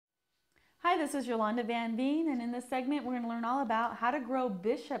this is Yolanda Van Veen, and in this segment we're going to learn all about how to grow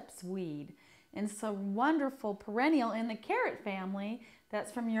bishop's weed. And it's a wonderful perennial in the carrot family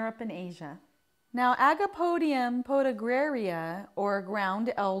that's from Europe and Asia. Now, Aegopodium Podagraria, or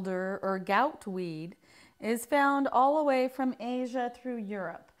ground elder or gout weed, is found all the way from Asia through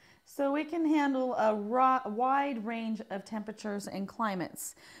Europe. So it can handle a wide range of temperatures and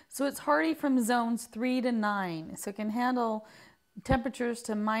climates. So it's hardy from zones 3 to 9. So it can handle temperatures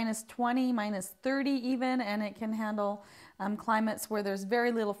to -20, -30 even, and it can handle climates where there's very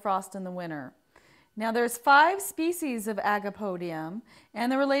little frost in the winter. Now there's 5 species of Aegopodium,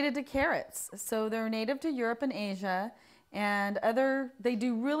 and they're related to carrots. So they're native to Europe and Asia, and they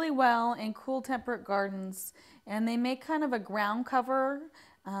do really well in cool temperate gardens, and they make kind of a ground cover,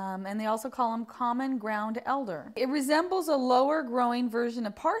 and they also call them common ground elder. It resembles a lower growing version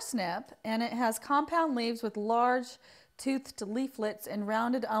of parsnip, and it has compound leaves with large toothed leaflets and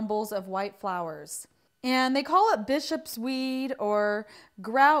rounded umbels of white flowers. And they call it bishop's weed or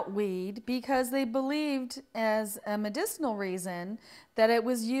grout weed because they believed, as a medicinal reason, that it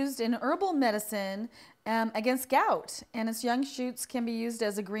was used in herbal medicine against gout, and its young shoots can be used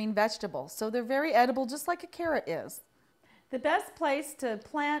as a green vegetable. So they're very edible, just like a carrot is. The best place to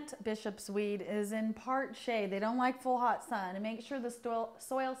plant bishop's weed is in part shade. They don't like full hot sun, and make sure the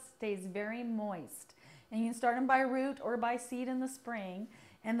soil stays very moist. And you can start them by root or by seed in the spring,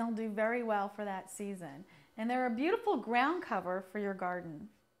 and they'll do very well for that season. And they're a beautiful ground cover for your garden.